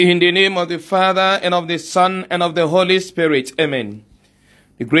In the name of the Father, and of the Son, and of the Holy Spirit. Amen.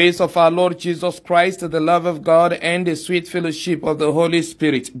 The grace of our Lord Jesus Christ, the love of God, and the sweet fellowship of the Holy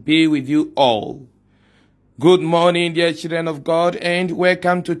Spirit be with you all. Good morning, dear children of God, and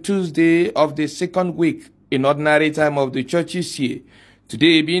welcome to Tuesday of the second week in ordinary time of the church's year.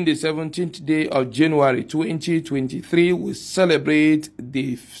 Today being the 17th day of January 2023, we celebrate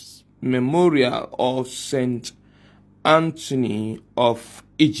the memorial of Saint Anthony of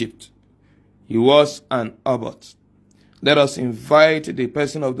Egypt. He was an abbot. Let us invite the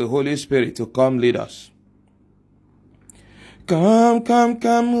person of the Holy Spirit to come lead us. Come, come,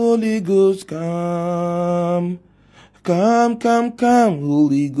 come, Holy Ghost, come. Come, come, come,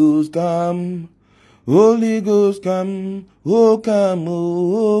 Holy Ghost, come. Holy Ghost, come. Oh, come,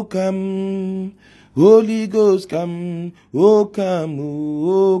 oh, come. Holy Ghost, come. Oh, come,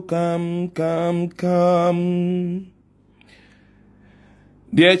 oh, come, come, come.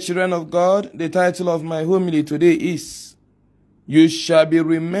 Dear children of God, the title of my homily today is, You shall be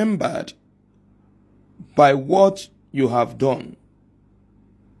remembered by what you have done.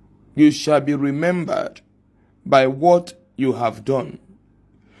 You shall be remembered by what you have done.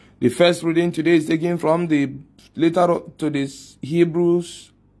 The first reading today is taken from the letter to the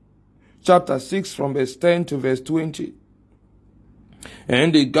Hebrews, chapter 6, from verse 10 to verse 20.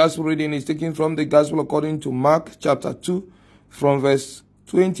 And the gospel reading is taken from the gospel according to Mark, chapter 2, from verse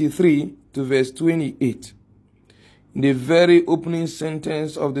 23 to verse 28. In the very opening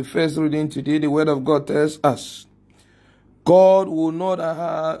sentence of the first reading today, the word of God tells us, God will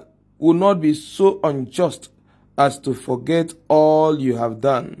not be so unjust as to forget all you have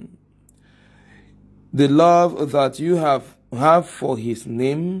done, the love that you have for his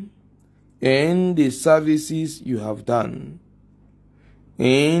name, and the services you have done,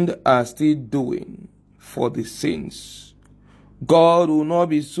 and are still doing for the saints. God will not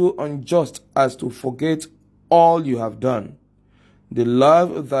be so unjust as to forget all you have done, the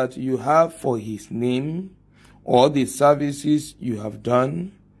love that you have for his name, or the services you have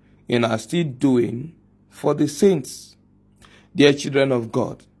done and are still doing for the saints. Dear children of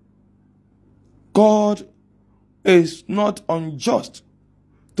God, God is not unjust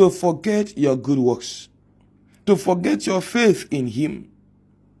to forget your good works, to forget your faith in him.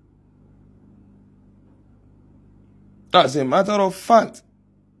 As a matter of fact,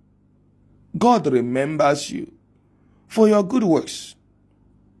 God remembers you for your good works.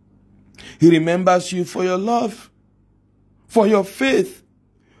 He remembers you for your love, for your faith,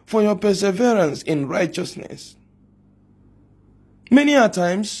 for your perseverance in righteousness. Many a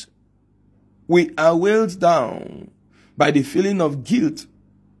times, we are weighed down by the feeling of guilt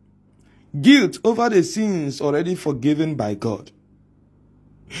over the sins already forgiven by God.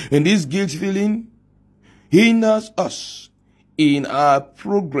 And this guilt feeling hinders us in our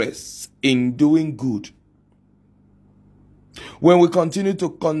progress in doing good. When we continue to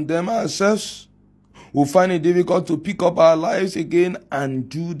condemn ourselves, we find it difficult to pick up our lives again and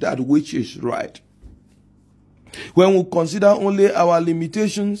do that which is right. When we consider only our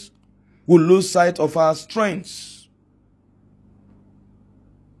limitations, we lose sight of our strengths.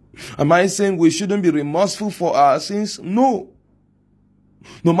 Am I saying we shouldn't be remorseful for our sins? No.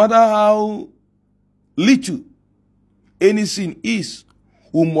 No matter how little any sin is,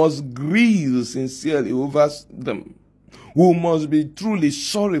 we must grieve sincerely over them. We must be truly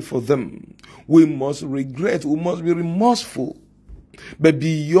sorry for them. We must regret. We must be remorseful. But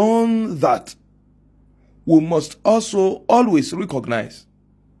beyond that, we must also always recognize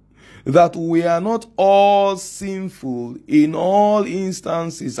that we are not all sinful in all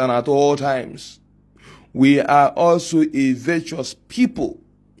instances and at all times. We are also a virtuous people,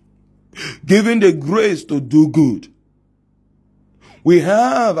 given the grace to do good. We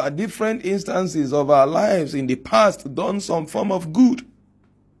have at different instances of our lives in the past done some form of good.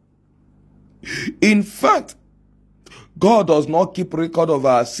 In fact, God does not keep record of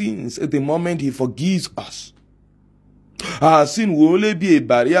our sins at the moment he forgives us. Our sin will only be a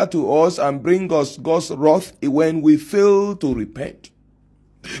barrier to us and bring us God's wrath when we fail to repent.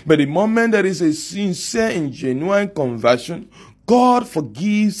 But the moment there is a sincere and genuine conversion, God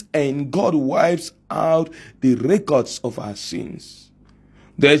forgives and God wipes out the records of our sins.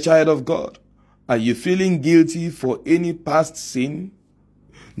 Dear child of God, are you feeling guilty for any past sin?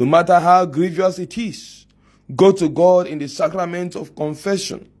 No matter how grievous it is, go to God in the sacrament of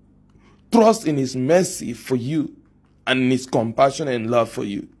confession. Trust in his mercy for you and in his compassion and love for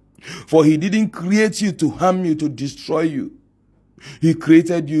you. For he didn't create you to harm you, to destroy you. He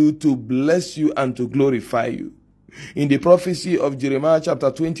created you to bless you and to glorify you. In the prophecy of Jeremiah chapter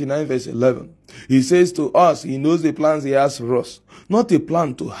 29 verse 11, He says to us, he knows the plans he has for us. Not a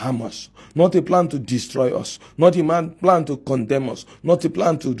plan to harm us, not a plan to destroy us, not a plan to condemn us, not a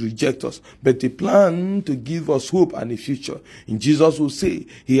plan to reject us, but a plan to give us hope and a future. And Jesus will say,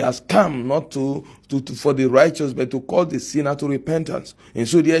 he has come not for the righteous, but to call the sinner to repentance. And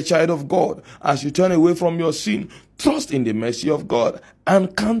so, dear child of God, as you turn away from your sin, trust in the mercy of God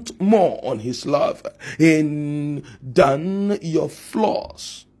and count more on his love than your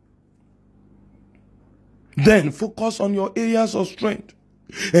flaws. Then focus on your areas of strength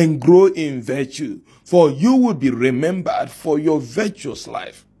and grow in virtue, for you will be remembered for your virtuous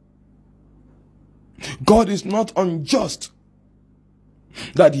life. God is not unjust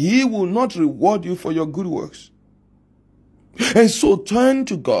that he will not reward you for your good works. And so turn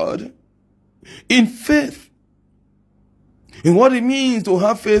to God in faith. And what it means to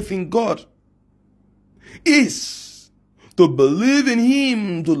have faith in God is to believe in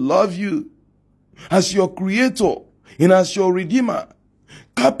him to love you as your creator and as your redeemer,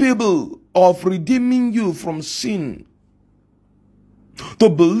 capable of redeeming you from sin. To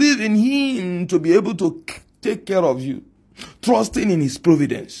believe in him to be able to take care of you, trusting in his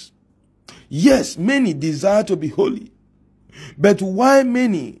providence. Yes, many desire to be holy, but why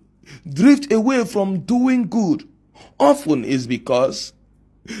many drift away from doing good often is because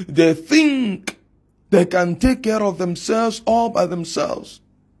they think they can take care of themselves all by themselves.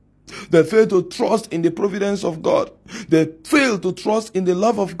 They fail to trust in the providence of God. They fail to trust in the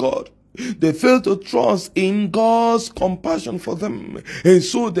love of God. They fail to trust in God's compassion for them. And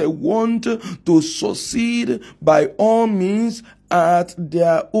so they want to succeed by all means at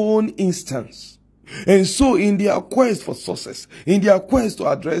their own instance. And so in their quest for success, in their quest to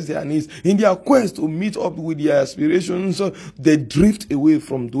address their needs, in their quest to meet up with their aspirations, they drift away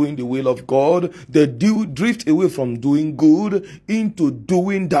from doing the will of God. They drift away from doing good into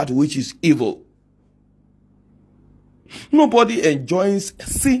doing that which is evil. Nobody enjoys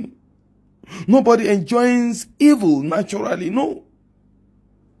sin. Nobody enjoys evil naturally, no.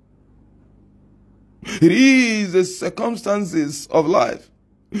 It is the circumstances of life,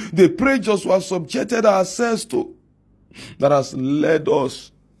 the pressures we have subjected ourselves to, that has led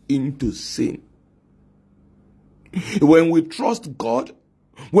us into sin. When we trust God,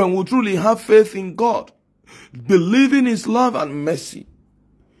 when we truly have faith in God, believe in his love and mercy,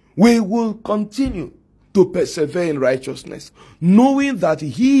 we will continue to persevere in righteousness, knowing that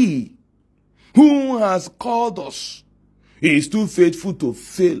he who has called us is too faithful to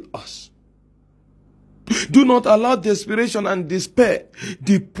fail us. Do not allow desperation and despair,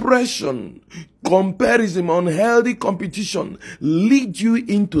 depression, comparison, unhealthy competition lead you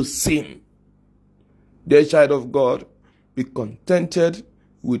into sin. Dear child of God, be contented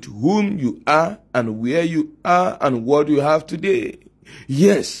with whom you are and where you are and what you have today.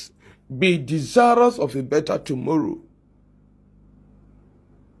 Yes, be desirous of a better tomorrow.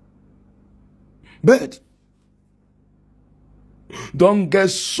 But don't get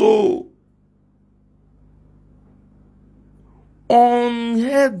so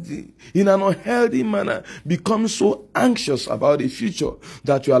unhealthy, in an unhealthy manner, become so anxious about the future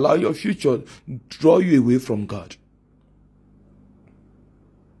that you allow your future draw you away from God.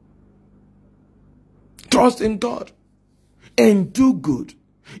 Trust in God and do good.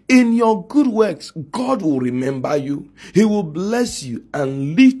 In your good works, God will remember you. He will bless you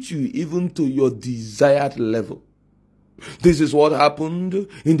and lift you even to your desired level. This is what happened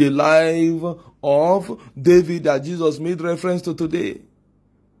in the life of David that Jesus made reference to today.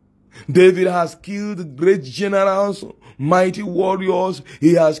 David has killed great generals, mighty warriors.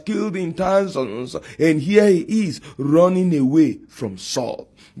 He has killed in thousands. And here he is running away from Saul,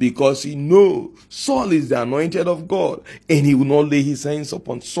 because he knows Saul is the anointed of God and he will not lay his hands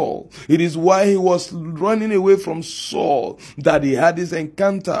upon Saul. It is why he was running away from Saul that he had this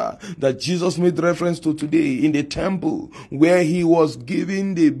encounter that Jesus made reference to today in the temple, where he was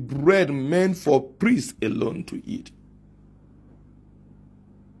giving the bread meant for priests alone to eat.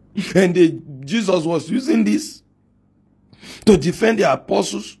 And Jesus was using this to defend the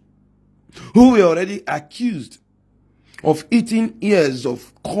apostles who were already accused of eating ears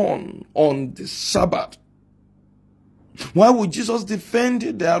of corn on the Sabbath. Why would Jesus defend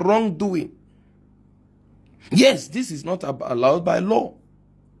their wrongdoing? Yes, this is not allowed by law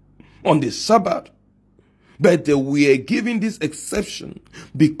on the Sabbath. But we are given this exception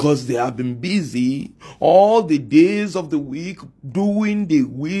because they have been busy all the days of the week doing the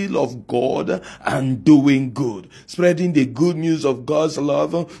will of God and doing good, spreading the good news of God's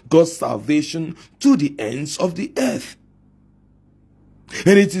love, God's salvation to the ends of the earth.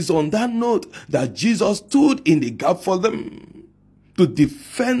 And it is on that note that Jesus stood in the gap for them. to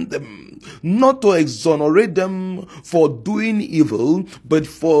defend them, not to exonerate them for doing evil, but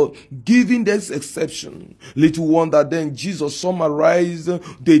for giving this exception. Little wonder then Jesus summarized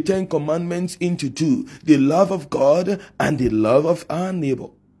the 10 commandments into 2: the love of God and the love of our neighbor.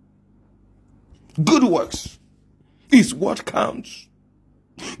 Good works is what counts.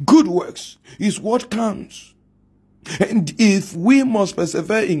 Good works is what counts. And if we must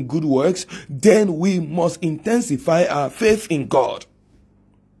persevere in good works, then we must intensify our faith in God,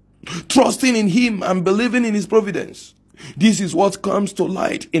 trusting in Him and believing in His providence. This is what comes to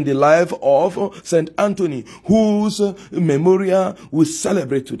light in the life of St. Anthony, whose memorial we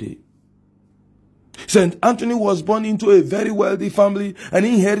celebrate today. St. Anthony was born into a very wealthy family and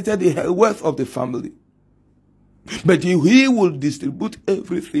inherited the wealth of the family. But he would distribute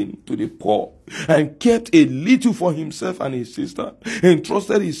everything to the poor and kept a little for himself and his sister,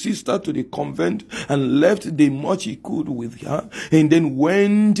 entrusted his sister to the convent and left the much he could with her, and then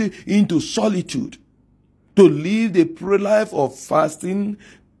went into solitude to live the life of fasting,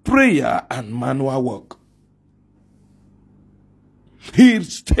 prayer, and manual work. He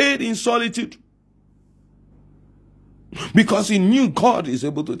stayed in solitude because he knew God is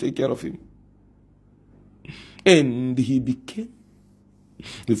able to take care of him. And he became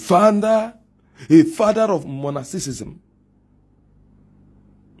a father of monasticism.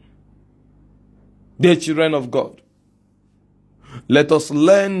 Dear children of God, let us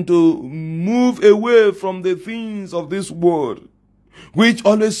learn to move away from the things of this world, which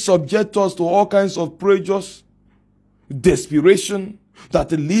always subject us to all kinds of prejudice, desperation,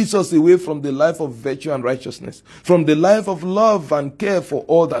 that leads us away from the life of virtue and righteousness, from the life of love and care for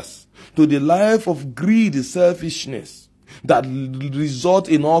others, to the life of greed and selfishness that result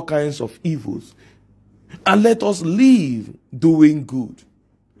in all kinds of evils. And let us live doing good.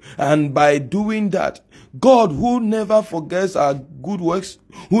 And by doing that, God, who never forgets our good works,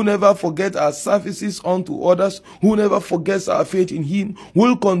 who never forgets our services unto others, who never forgets our faith in Him,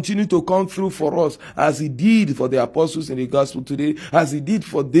 will continue to come through for us, as He did for the apostles in the gospel today, as He did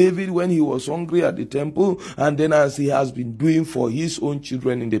for David when he was hungry at the temple, and then as He has been doing for His own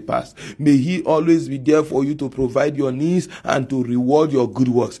children in the past. May He always be there for you to provide your needs and to reward your good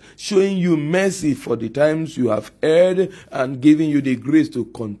works, showing you mercy for the times you have erred and giving you the grace to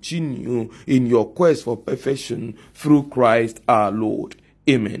continue in your quest for perfection through Christ our Lord.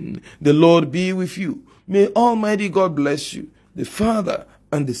 Amen. The Lord be with you. May Almighty God bless you, the Father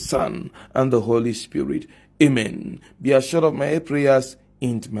and the Son and the Holy Spirit. Amen. Be assured of my prayers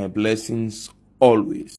and my blessings always.